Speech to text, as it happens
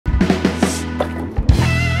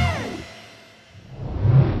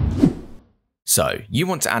So, you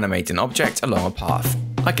want to animate an object along a path.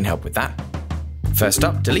 I can help with that. First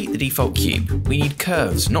up, delete the default cube. We need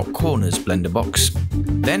curves, not corners, Blender box.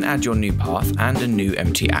 Then add your new path and a new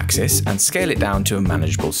empty axis and scale it down to a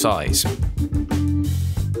manageable size.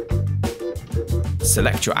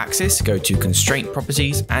 Select your axis, go to Constraint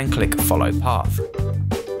Properties and click Follow Path.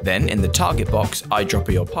 Then in the target box,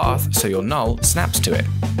 eyedropper your path so your null snaps to it.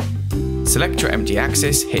 Select your empty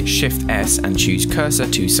axis, hit Shift S and choose Cursor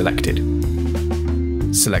to Selected.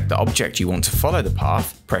 Select the object you want to follow the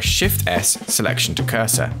path, press Shift S, Selection to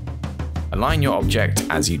Cursor. Align your object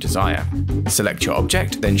as you desire. Select your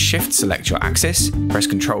object, then Shift select your axis, press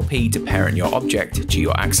Ctrl P to parent your object to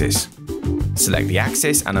your axis. Select the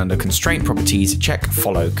axis and under Constraint Properties check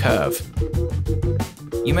Follow Curve.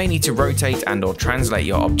 You may need to rotate and/or translate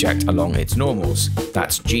your object along its normals.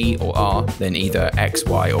 That's G or R, then either X,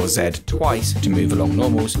 Y or Z twice to move along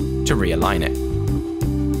normals to realign it.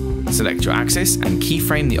 Select your axis and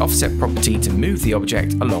keyframe the offset property to move the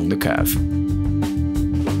object along the curve.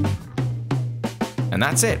 And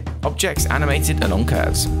that's it, objects animated along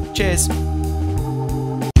curves. Cheers!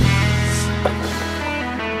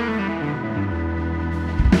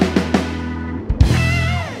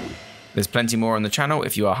 There's plenty more on the channel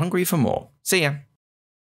if you are hungry for more. See ya!